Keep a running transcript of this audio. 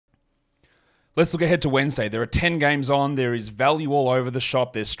Let's look ahead to Wednesday. There are 10 games on. There is value all over the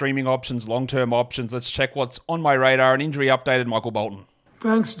shop. There's streaming options, long-term options. Let's check what's on my radar. An injury updated, Michael Bolton.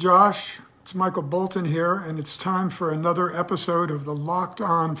 Thanks, Josh. It's Michael Bolton here, and it's time for another episode of the Locked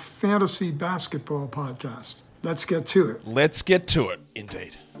On Fantasy Basketball Podcast. Let's get to it. Let's get to it,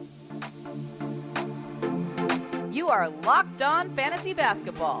 indeed. You are Locked On Fantasy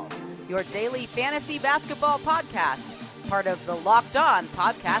Basketball, your daily fantasy basketball podcast, part of the Locked On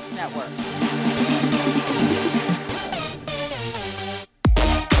Podcast Network.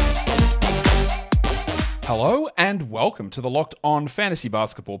 Hello and welcome to the Locked On Fantasy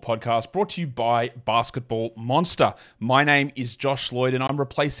Basketball Podcast, brought to you by Basketball Monster. My name is Josh Lloyd and I'm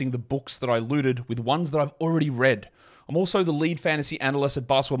replacing the books that I looted with ones that I've already read. I'm also the lead fantasy analyst at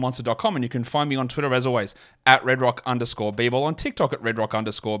basketballmonster.com, and you can find me on Twitter as always at redrock_bball, on TikTok at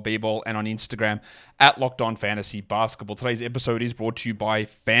redrock_bball, and on Instagram at Locked On Fantasy Basketball. Today's episode is brought to you by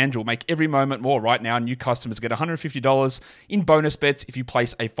FanDuel. Make every moment more. Right now, new customers get $150 in bonus bets if you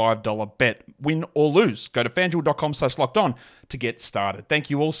place a $5 bet. Win or lose. Go to fanduel.com/lockedon to get started. Thank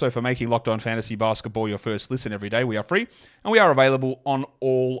you also for making Locked On Fantasy Basketball your first listen every day. We are free and we are available on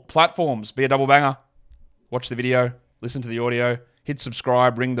all platforms. Be a double banger. Watch the video. Listen to the audio, hit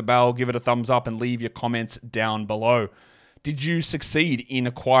subscribe, ring the bell, give it a thumbs up, and leave your comments down below. Did you succeed in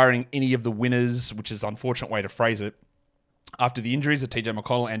acquiring any of the winners, which is an unfortunate way to phrase it, after the injuries of TJ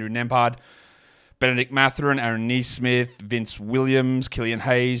McConnell, Andrew Nembhard, Benedict Mathurin, Aaron Neesmith, Vince Williams, Killian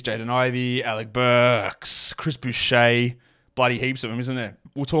Hayes, Jaden Ivey, Alec Burks, Chris Boucher, bloody heaps of them, isn't there?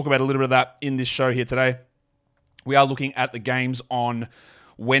 We'll talk about a little bit of that in this show here today. We are looking at the games on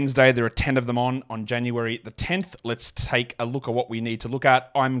Wednesday. There are 10 of them on January the 10th. Let's take a look at what we need to look at.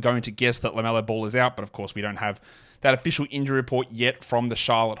 I'm going to guess that LaMelo Ball is out, but of course we don't have that official injury report yet from the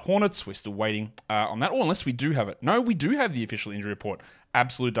Charlotte Hornets. We're still waiting on that, or unless we do have it. No, we do have the official injury report.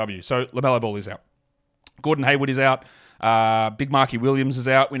 Absolute W. So LaMelo Ball is out. Gordon Hayward is out. Big Marky Williams is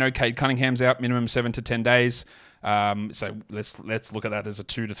out. We know Cade Cunningham's out, minimum 7 to 10 days. So let's look at that as a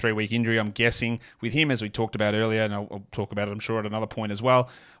 2 to 3 week injury, I'm guessing, with him, as we talked about earlier, and I'll talk about it, I'm sure, at another point as well.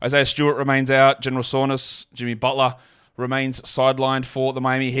 Isaiah Stewart remains out. General Soreness, Jimmy Butler remains sidelined for the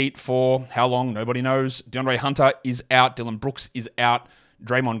Miami Heat for how long? Nobody knows. DeAndre Hunter is out. Dylan Brooks is out.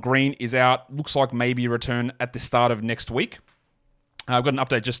 Draymond Green is out. Looks like maybe a return at the start of next week. I've got an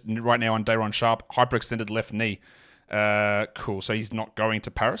update just right now on Day'Ron Sharpe, hyperextended left knee. Cool. So he's not going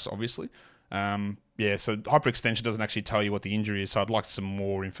to Paris, obviously. Yeah, so hyperextension doesn't actually tell you what the injury is, so I'd like some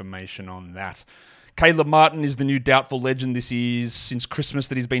more information on that. Caleb Martin is the new doubtful legend. This is since Christmas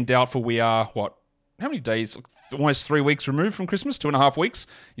that he's been doubtful. We are, how many days? Almost 3 weeks removed from Christmas, 2.5 weeks.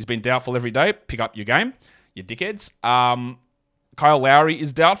 He's been doubtful every day. Pick up your game, you dickheads. Kyle Lowry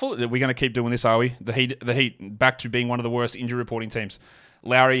is doubtful. We're going to keep doing this, are we? The Heat back to being one of the worst injury reporting teams.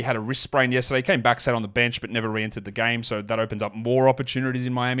 Lowry had a wrist sprain yesterday, came back, sat on the bench, but never re-entered the game, so that opens up more opportunities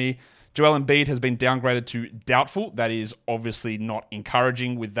in Miami. Joel Embiid has been downgraded to doubtful. That is obviously not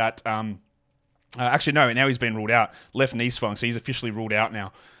encouraging with that. Actually, no, now he's been ruled out. Left knee swelling, so he's officially ruled out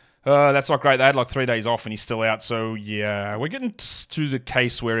now. That's not great. They had like 3 days off and he's still out. So, yeah, we're getting to the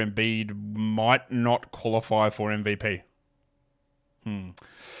case where Embiid might not qualify for MVP.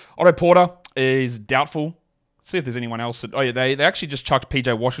 Otto Porter is doubtful. See if there's anyone else. They actually just chucked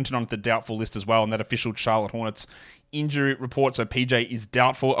PJ Washington onto the doubtful list as well in that official Charlotte Hornets injury report. So PJ is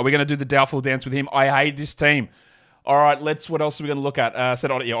doubtful. Are we going to do the doubtful dance with him? I hate this team. All right, what else are we going to look at?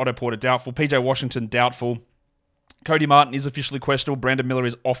 Otto Porter doubtful. PJ Washington doubtful. Cody Martin is officially questionable. Brandon Miller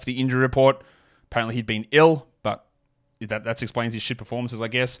is off the injury report. Apparently he'd been ill, but that explains his shit performances, I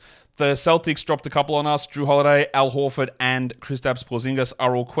guess. The Celtics dropped a couple on us. Drew Holiday, Al Horford, and Kristaps Porzingis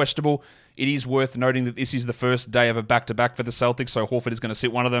are all questionable. It is worth noting that this is the first day of a back-to-back for the Celtics, so Horford is going to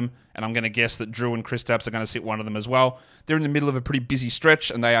sit one of them, and I'm going to guess that Drew and Kristaps are going to sit one of them as well. They're in the middle of a pretty busy stretch,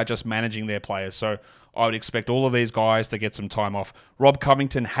 and they are just managing their players, so I would expect all of these guys to get some time off. Rob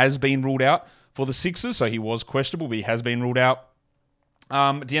Covington has been ruled out for the Sixers, so he was questionable, but he has been ruled out.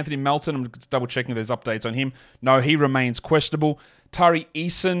 DeAnthony Melton, I'm double-checking if there's updates on him. No, he remains questionable. Tari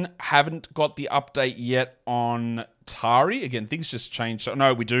Eason, haven't got the update yet on Tari. Again, things just changed.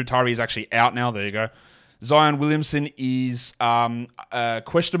 No, we do. Tari is actually out now. There you go. Zion Williamson is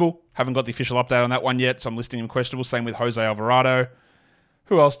questionable. Haven't got the official update on that one yet, so I'm listing him questionable. Same with Jose Alvarado.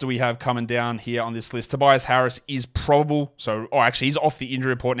 Who else do we have coming down here on this list? Tobias Harris is probable. Actually, he's off the injury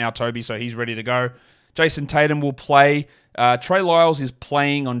report now, Toby, so he's ready to go. Jason Tatum will play. Trey Lyles is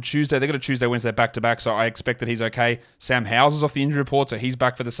playing on Tuesday. They've got a Tuesday, Wednesday back-to-back, so I expect that he's okay. Sam Howes is off the injury report, so he's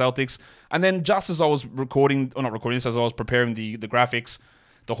back for the Celtics. And then just as I was as I was preparing the graphics,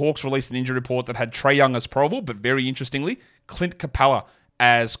 the Hawks released an injury report that had Trae Young as probable, but very interestingly, Clint Capella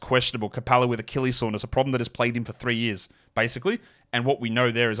as questionable. Capella with Achilles soreness, a problem that has plagued him for 3 years, basically. And what we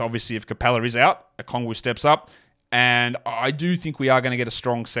know there is obviously if Capella is out, Okongwu steps up. And I do think we are going to get a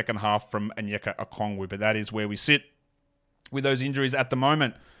strong second half from Onyeka Okongwu, but that is where we sit with those injuries at the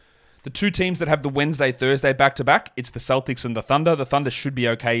moment. The two teams that have the Wednesday, Thursday back-to-back, it's the Celtics and the Thunder. The Thunder should be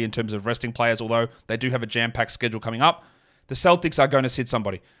okay in terms of resting players, although they do have a jam-packed schedule coming up. The Celtics are going to sit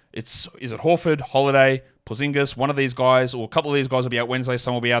somebody. Is it Horford, Holiday, Porzingis? One of these guys, or a couple of these guys will be out Wednesday,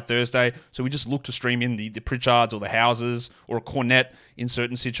 some will be out Thursday. So we just look to stream in the Pritchards or the Houses or a Cornet in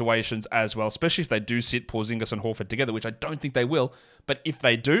certain situations as well, especially if they do sit Porzingis and Horford together, which I don't think they will. But if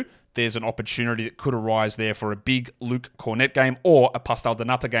they do, there's an opportunity that could arise there for a big Luke Cornet game or a Pascal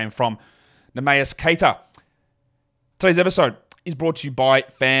Donata game from Neemias Keita. Today's episode is brought to you by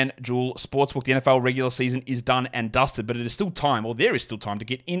FanDuel Sportsbook. The NFL regular season is done and dusted, but it is still time, or there is still time, to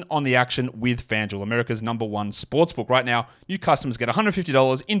get in on the action with FanDuel, America's #1 sportsbook. Right now, new customers get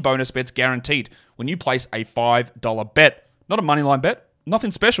 $150 in bonus bets guaranteed when you place a $5 bet. Not a moneyline bet,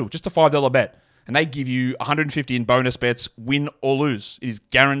 nothing special, just a $5 bet. And they give you $150 in bonus bets, win or lose. It is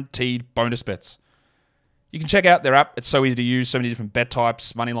guaranteed bonus bets. You can check out their app. It's so easy to use, so many different bet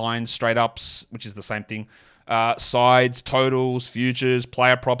types, money lines, straight ups, which is the same thing, sides, totals, futures,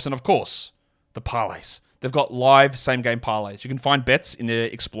 player props, and of course, the parlays. They've got live same-game parlays. You can find bets in their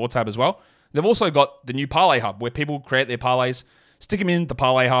Explore tab as well. They've also got the new Parlay Hub, where people create their parlays, stick them in the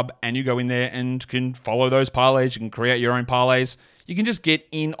Parlay Hub, and you go in there and can follow those parlays. You can create your own parlays. You can just get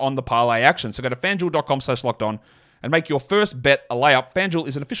in on the parlay action. So go to FanDuel.com/lockedon and make your first bet a layup. FanDuel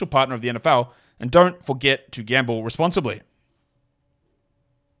is an official partner of the NFL, and don't forget to gamble responsibly.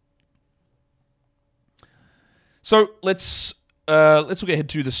 So let's look ahead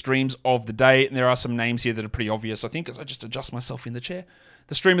to the streams of the day. And there are some names here that are pretty obvious, I think, as I just adjust myself in the chair.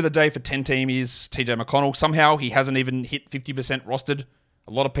 The stream of the day for 10 team is TJ McConnell. Somehow he hasn't even hit 50% rostered.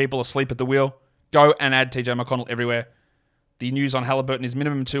 A lot of people are asleep at the wheel. Go and add TJ McConnell everywhere. The news on Halliburton is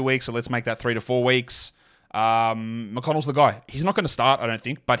minimum 2 weeks, so let's make that 3 to 4 weeks. McConnell's the guy. He's not going to start, I don't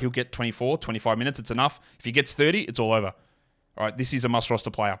think, but he'll get 24, 25 minutes. It's enough. If he gets 30, it's all over. All right, this is a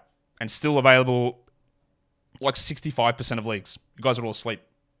must-roster player and still available like 65% of leagues. You guys are all asleep.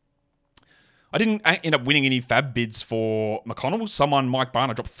 I didn't end up winning any fab bids for McConnell. Mike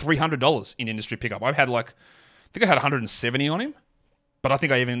Barner, dropped $300 in industry pickup. I think I had 170 on him, but I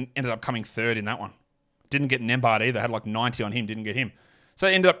think I even ended up coming third in that one. Didn't get Nembhard either. Had like 90 on him. Didn't get him. So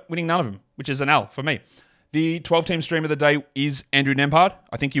I ended up winning none of them, which is an L for me. The 12-team stream of the day is Andrew Nembhard.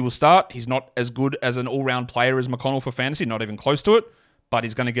 I think he will start. He's not as good as an all-round player as McConnell for fantasy, not even close to it, but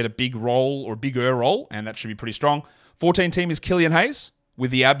he's going to get a big role or a bigger role, and that should be pretty strong. 14-team is Killian Hayes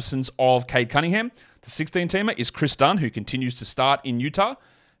with the absence of Cade Cunningham. The 16-teamer is Chris Dunn, who continues to start in Utah.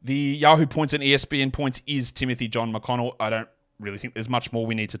 The Yahoo points and ESPN points is Timothy John McConnell. I don't really think there's much more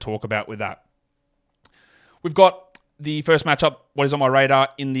we need to talk about with that. We've got the first matchup, what is on my radar,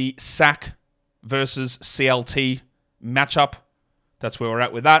 in the SAC versus CLT matchup. That's where we're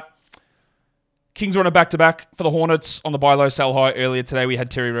at with that. Kings are on a back-to-back for the Hornets on the buy low, sell high. Earlier today, we had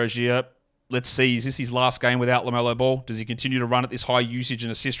Terry Rozier. Let's see, is this his last game without LaMelo Ball? Does he continue to run at this high usage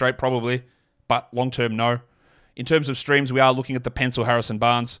and assist rate? Probably, but long-term, no. In terms of streams, we are looking at the Pencil, Harrison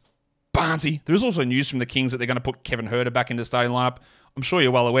Barnes. Barnesy. There is also news from the Kings that they're going to put Kevin Huerter back into the starting lineup. I'm sure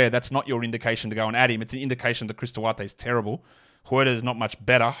you're well aware that's not your indication to go and add him. It's an indication that Chris Duarte is terrible. Huerter is not much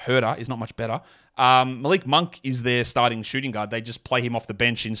better. Malik Monk is their starting shooting guard. They just play him off the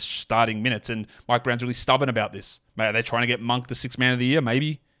bench in starting minutes, and Mike Brown's really stubborn about this. Are they trying to get Monk the sixth man of the year?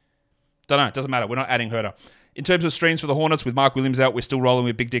 Maybe. Don't know. It doesn't matter. We're not adding Huerter. In terms of streams for the Hornets, with Mark Williams out, we're still rolling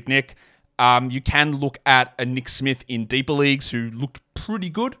with Big Dick Nick. You can look at a Nick Smith in deeper leagues who looked pretty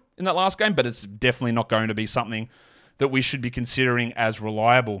good in that last game, but it's definitely not going to be something that we should be considering as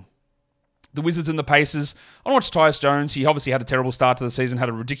reliable. The Wizards and the Pacers. I watched Tyus Jones. He obviously had a terrible start to the season, had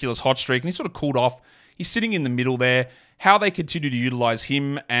a ridiculous hot streak, and he sort of cooled off. He's sitting in the middle there. How they continue to utilize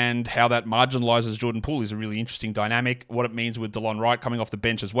him and how that marginalizes Jordan Poole is a really interesting dynamic. What it means with DeLon Wright coming off the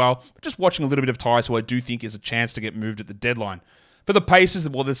bench as well. But just watching a little bit of Tyus, who I do think is a chance to get moved at the deadline. For the Pacers,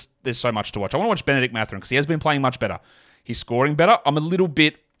 well, there's so much to watch. I want to watch Benedict Mathurin because he has been playing much better. He's scoring better. I'm a little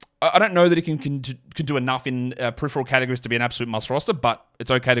bit... I don't know that he can do enough in peripheral categories to be an absolute must roster, but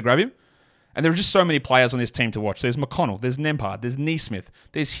it's okay to grab him. And there are just so many players on this team to watch. There's McConnell, there's Nembhard, there's Nesmith,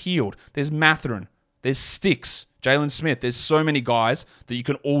 there's Heald, there's Mathurin, there's Sticks, Jalen Smith. There's so many guys that you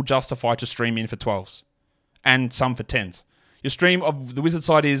can all justify to stream in for 12s and some for 10s. Your stream of the Wizard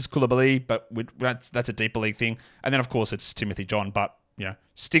side is Koulibaly, but that's a deeper league thing. And then, of course, it's Timothy John. But, you know,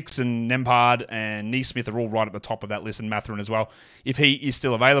 Sticks and Nembhard and Nesmith are all right at the top of that list, and Mathurin as well, if he is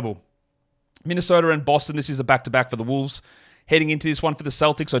still available. Minnesota and Boston, this is a back-to-back for the Wolves. Heading into this one for the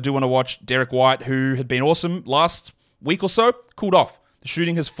Celtics, I do want to watch Derek White, who had been awesome last week or so, cooled off. The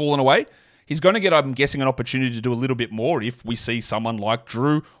shooting has fallen away. He's going to get, I'm guessing, an opportunity to do a little bit more if we see someone like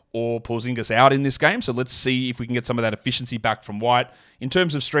Drew or Porzingis out in this game. So let's see if we can get some of that efficiency back from White. In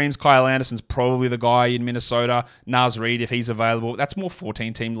terms of streams, Kyle Anderson's probably the guy in Minnesota. Naz Reid, if he's available. That's more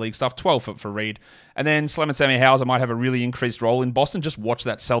 14-team league stuff, 12 for Reid. And then Slam Sammy Hauser might have a really increased role in Boston. Just watch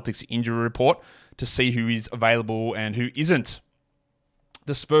that Celtics injury report to see who is available and who isn't.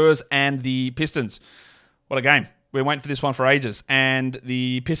 The Spurs and the Pistons. What a game. We're waiting for this one for ages. And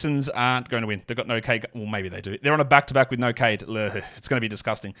the Pistons aren't going to win. They've got no Cade. Well, maybe they do. They're on a back-to-back with no Cade. It's going to be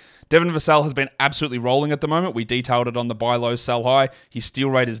disgusting. Devin Vassell has been absolutely rolling at the moment. We detailed it on the buy low, sell high. His steal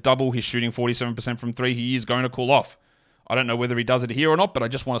rate is double. He's shooting 47% from three. He is going to cool off. I don't know whether he does it here or not, but I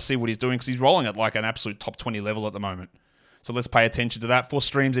just want to see what he's doing because he's rolling at like an absolute top 20 level at the moment. So let's pay attention to that. For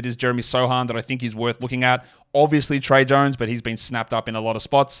streams, it is Jeremy Sohan that I think is worth looking at. Obviously, Trey Jones, but he's been snapped up in a lot of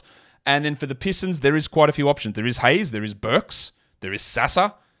spots. And then for the Pistons, there is quite a few options. There is Hayes, there is Burks, there is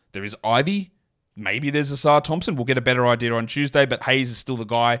Sasser, there is Ivy. Maybe there's Asar Thompson. We'll get a better idea on Tuesday, but Hayes is still the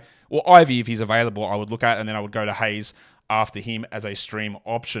guy. Or Ivy, if he's available, I would look at, and then I would go to Hayes after him as a stream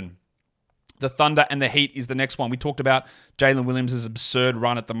option. The Thunder and the Heat is the next one. We talked about Jalen Williams' absurd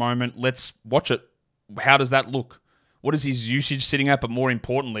run at the moment. Let's watch it. How does that look? What is his usage sitting at? But more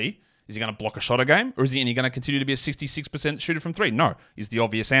importantly, is he going to block a shot a game? Or is he going to continue to be a 66% shooter from three? No, is the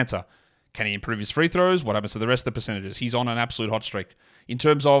obvious answer. Can he improve his free throws? What happens to the rest of the percentages? He's on an absolute hot streak. In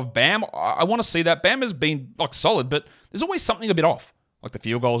terms of Bam, I want to see that. Bam has been like solid, but there's always something a bit off. Like the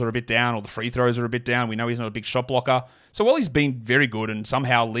field goals are a bit down or the free throws are a bit down. We know he's not a big shot blocker. So while he's been very good and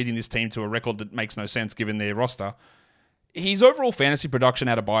somehow leading this team to a record that makes no sense given their roster, his overall fantasy production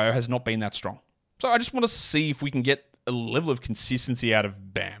out of bio has not been that strong. So I just want to see if we can get a level of consistency out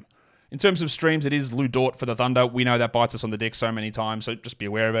of Bam. In terms of streams, it is Lou Dort for the Thunder. We know that bites us on the dick so many times, so just be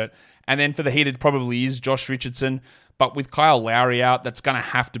aware of it. And then for the Heat, it probably is Josh Richardson. But with Kyle Lowry out, that's going to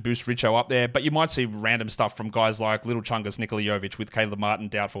have to boost Richo up there. But you might see random stuff from guys like Little Chungus, Nikola Jovic, with Caleb Martin,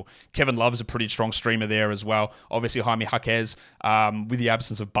 doubtful. Kevin Love's a pretty strong streamer there as well. Obviously, Jaime Jaquez, with the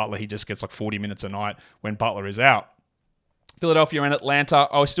absence of Butler, he just gets like 40 minutes a night when Butler is out. Philadelphia and Atlanta,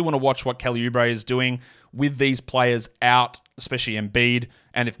 I still want to watch what Kelly Oubre is doing with these players out, especially Embiid.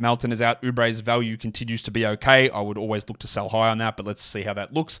 And if Melton is out, Oubre's value continues to be okay. I would always look to sell high on that, but let's see how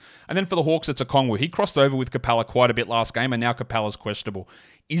that looks. And then for the Hawks, it's Okongwu. He crossed over with Capella quite a bit last game, and now Capella's questionable.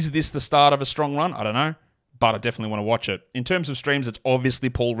 Is this the start of a strong run? I don't know, but I definitely want to watch it. In terms of streams, it's obviously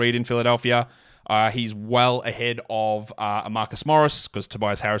Paul Reed in Philadelphia. He's well ahead of Marcus Morris because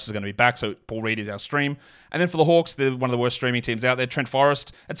Tobias Harris is going to be back, so Paul Reed is our stream. And then for the Hawks, they're one of the worst streaming teams out there. Trent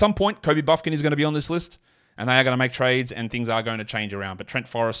Forrest. At some point, Kobe Buffkin is going to be on this list, and they are going to make trades, and things are going to change around. But Trent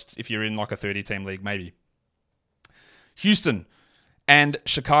Forrest, if you're in like a 30-team league, maybe. Houston and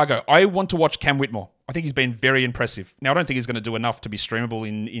Chicago. I want to watch Cam Whitmore. I think he's been very impressive. Now, I don't think he's going to do enough to be streamable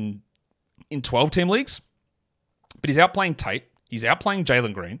in 12-team leagues, but he's outplaying Tate. He's outplaying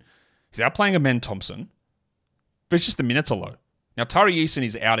Jalen Green. He's outplaying Amen Thompson, but it's just the minutes are low. Now, Tari Eason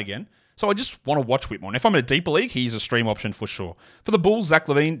is out again, so I just want to watch Whitmore. And if I'm in a deeper league, he's a stream option for sure. For the Bulls, Zach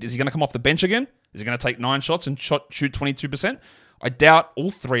LaVine, is he going to come off the bench again? Is he going to take 9 shots and shoot 22%? I doubt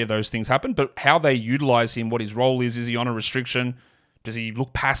all three of those things happen, but how they utilize him, what his role is he on a restriction? Does he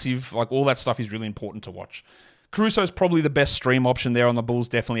look passive? Like all that stuff is really important to watch. Caruso is probably the best stream option there on the Bulls,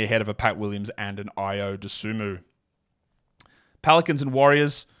 definitely ahead of a Pat Williams and an Ayo Dosunmu. Pelicans and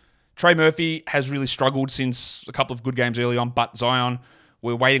Warriors. Trey Murphy has really struggled since a couple of good games early on, but Zion,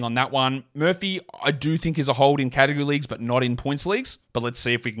 we're waiting on that one. Murphy, I do think is a hold in category leagues, but not in points leagues. But let's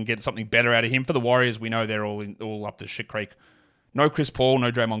see if we can get something better out of him. For the Warriors, we know they're all up the shit creek. No Chris Paul,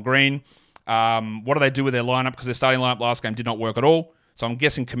 no Draymond Green. What do they do with their lineup? Because their starting lineup last game did not work at all. So I'm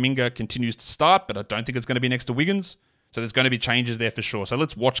guessing Kuminga continues to start, but I don't think it's going to be next to Wiggins. So there's going to be changes there for sure. So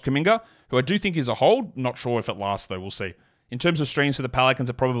let's watch Kuminga, who I do think is a hold. Not sure if it lasts, though. We'll see. In terms of streams for the Pelicans,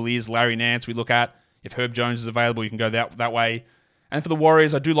 it probably is Larry Nance we look at. If Herb Jones is available, you can go that way. And for the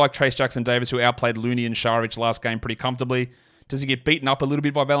Warriors, I do like Trace Jackson-Davis, who outplayed Looney and Šarić last game pretty comfortably. Does he get beaten up a little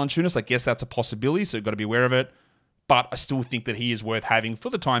bit by Valanciunas? I guess that's a possibility, so you've got to be aware of it. But I still think that he is worth having for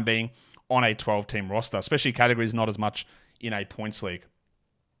the time being on a 12-team roster, especially categories not as much in a points league.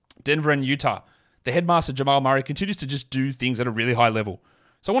 Denver and Utah. The headmaster, Jamal Murray, continues to just do things at a really high level.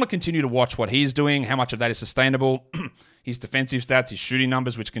 So I want to continue to watch what he's doing, how much of that is sustainable, his defensive stats, his shooting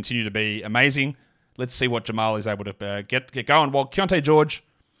numbers, which continue to be amazing. Let's see what Jamal is able to get going. While Keontae George,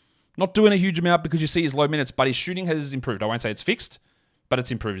 not doing a huge amount because you see his low minutes, but his shooting has improved. I won't say it's fixed, but it's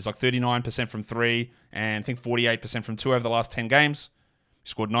improved. It's like 39% from 3 and I think 48% from 2 over the last 10 games. He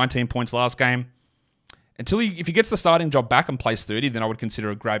scored 19 points last game. If he gets the starting job back and plays 30, then I would consider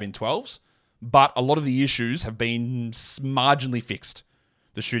a grab in 12s. But a lot of the issues have been marginally fixed,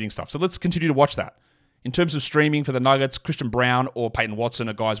 the shooting stuff. So let's continue to watch that. In terms of streaming for the Nuggets, Christian Brown or Peyton Watson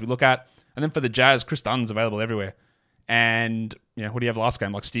are guys we look at. And then for the Jazz, Chris Dunn's available everywhere. And, what do you have last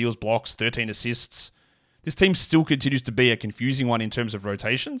game? Like steals, blocks, 13 assists. This team still continues to be a confusing one in terms of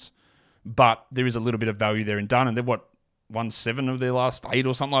rotations. But there is a little bit of value there in Dunn. And they've, won 7 of their last 8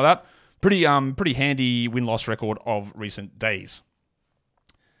 or something like that. Pretty handy win-loss record of recent days.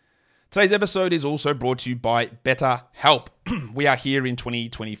 Today's episode is also brought to you by BetterHelp. We are here in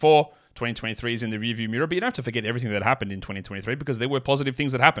 2024. 2023 is in the rearview mirror, but you don't have to forget everything that happened in 2023 because there were positive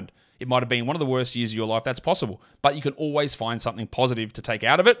things that happened. It might have been one of the worst years of your life. That's possible. But you can always find something positive to take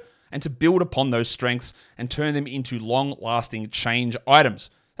out of it and to build upon those strengths and turn them into long-lasting change items.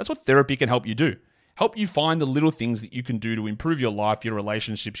 That's what therapy can help you do. Help you find the little things that you can do to improve your life, your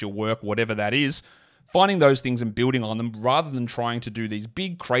relationships, your work, whatever that is. Finding those things and building on them rather than trying to do these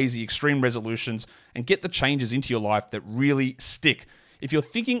big, crazy, extreme resolutions and get the changes into your life that really stick. If you're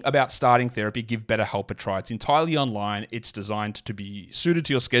thinking about starting therapy, give BetterHelp a try. It's entirely online. It's designed to be suited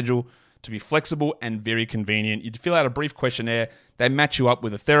to your schedule, to be flexible and very convenient. You fill out a brief questionnaire. They match you up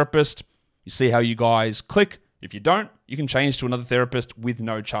with a therapist. You see how you guys click. If you don't, you can change to another therapist with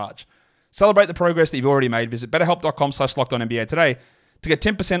no charge. Celebrate the progress that you've already made. Visit betterhelp.com/lockedonnba today to get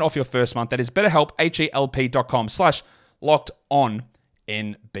 10% off your first month. That is BetterHelp,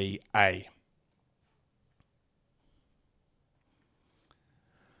 HELP.com/lockedonnba.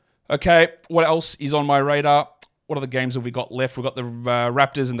 Okay, what else is on my radar? What other games have we got left? We've got the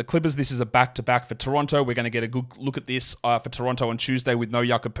Raptors and the Clippers. This is a back-to-back for Toronto. We're going to get a good look at this for Toronto on Tuesday with no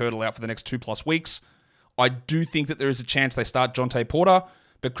Jakob Poeltl out for the next 2+ weeks. I do think that there is a chance they start Jonte Porter,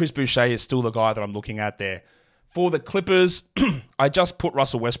 but Chris Boucher is still the guy that I'm looking at there. For the Clippers, I just put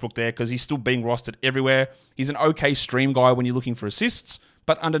Russell Westbrook there because he's still being rostered everywhere. He's an okay stream guy when you're looking for assists,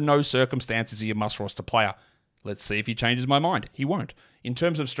 but under no circumstances is he a must-roster player. Let's see if he changes my mind. He won't. In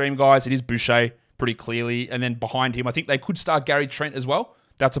terms of stream guys, it is Boucher pretty clearly. And then behind him, I think they could start Gary Trent as well.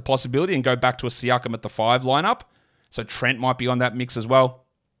 That's a possibility and go back to a Siakam at the 5 lineup. So Trent might be on that mix as well.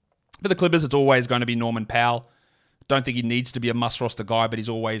 For the Clippers, it's always going to be Norman Powell. Don't think he needs to be a must-roster guy, but he's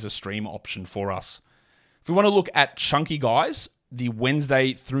always a stream option for us. If we want to look at chunky guys, the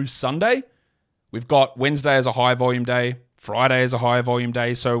Wednesday through Sunday, we've got Wednesday as a high-volume day, Friday as a high-volume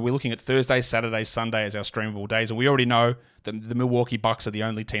day, so we're looking at Thursday, Saturday, Sunday as our streamable days, and we already know that the Milwaukee Bucks are the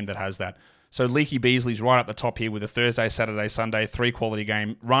only team that has that. So Leaky Beasley's right up the top here with a Thursday, Saturday, Sunday, 3-quality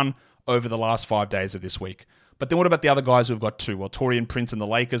game run over the last 5 days of this week. But then what about the other guys who've got 2? Well, Taurean Prince and the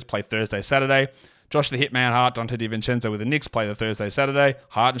Lakers play Thursday, Saturday. Josh the Hitman Hart, Dante DiVincenzo with the Knicks play the Thursday, Saturday.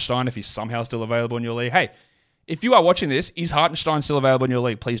 Hartenstein, if he's somehow still available in your league. Hey, if you are watching this, is Hartenstein still available in your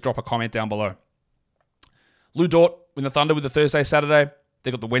league? Please drop a comment down below. Lou Dort with the Thunder with the Thursday, Saturday.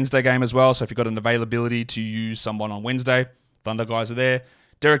 They've got the Wednesday game as well, so if you've got an availability to use someone on Wednesday, Thunder guys are there.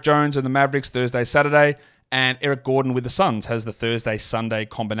 Derek Jones and the Mavericks Thursday, Saturday. And Eric Gordon with the Suns has the Thursday, Sunday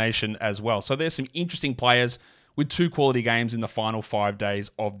combination as well. So there's some interesting players with 2 quality games in the final 5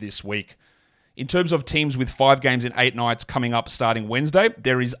 days of this week. In terms of teams with 5 games in 8 nights coming up starting Wednesday,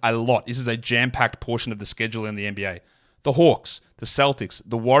 there is a lot. This is a jam-packed portion of the schedule in the NBA. The Hawks, the Celtics,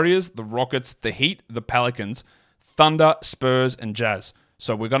 the Warriors, the Rockets, the Heat, the Pelicans, Thunder, Spurs, and Jazz.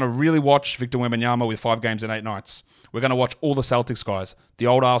 So we're going to really watch Victor Wembanyama with 5 games in 8 nights. We're going to watch all the Celtics guys, the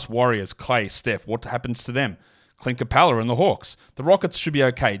old-ass Warriors, Clay, Steph, what happens to them? Clint Capella and the Hawks. The Rockets should be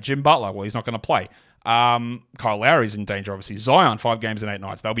okay. Jim Butler, well, he's not going to play. Kyle Lowry's in danger, obviously. Zion, 5 games in 8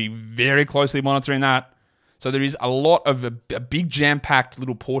 nights. They'll be very closely monitoring that. So there is a lot of a big jam-packed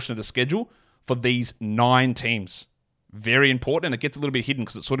little portion of the schedule for these 9 teams. Very important, and it gets a little bit hidden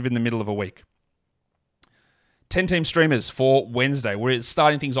because it's sort of in the middle of a week. 10-team streamers for Wednesday. We're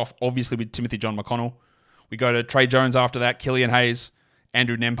starting things off, obviously, with Timothy John McConnell. We go to Trey Jones after that, Killian Hayes,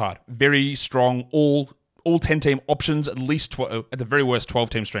 Andrew Nembhard. Very strong, all 10-team options, at least, at the very worst,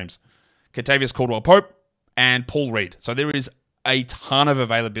 12-team streams. Kentavious Caldwell-Pope and Paul Reed. So there is a ton of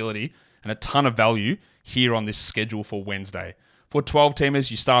availability and a ton of value here on this schedule for Wednesday. For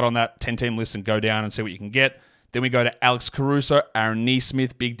 12-teamers, you start on that 10-team list and go down and see what you can get. Then we go to Alex Caruso, Aaron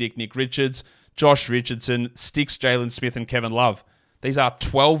Nesmith, Big Dick Nick Richards, Josh Richardson, Sticks Jalen Smith, and Kevin Love. These are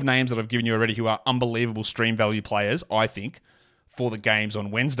 12 names that I've given you already who are unbelievable stream value players, I think, for the games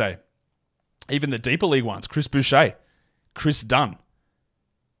on Wednesday. Even the deeper league ones, Chris Boucher, Chris Dunn.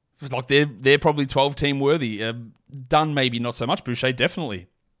 Like they're probably 12-team worthy. Dunn maybe not so much. Boucher definitely.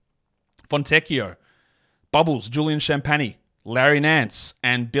 Fontecchio, Bubbles, Julian Champagny, Larry Nance,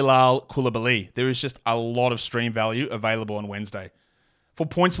 and Bilal Coulibaly. There is just a lot of stream value available on Wednesday. For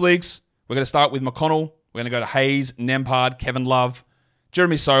points leagues, we're going to start with McConnell, We're going to go to Hayes, Nembhard, Kevin Love,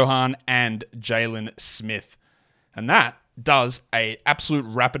 Jeremy Sohan, and Jalen Smith. And that does a absolute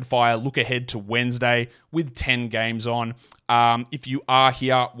rapid-fire look ahead to Wednesday with 10 games on. If you are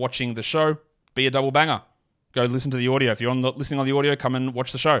here watching the show, be a double banger. Go listen to the audio. If you're listening on the audio, come and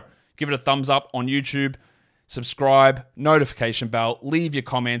watch the show. Give it a thumbs up on YouTube. Subscribe, notification bell, leave your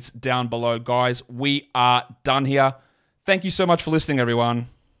comments down below. Guys, we are done here. Thank you so much for listening, everyone.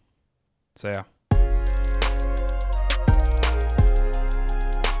 See ya.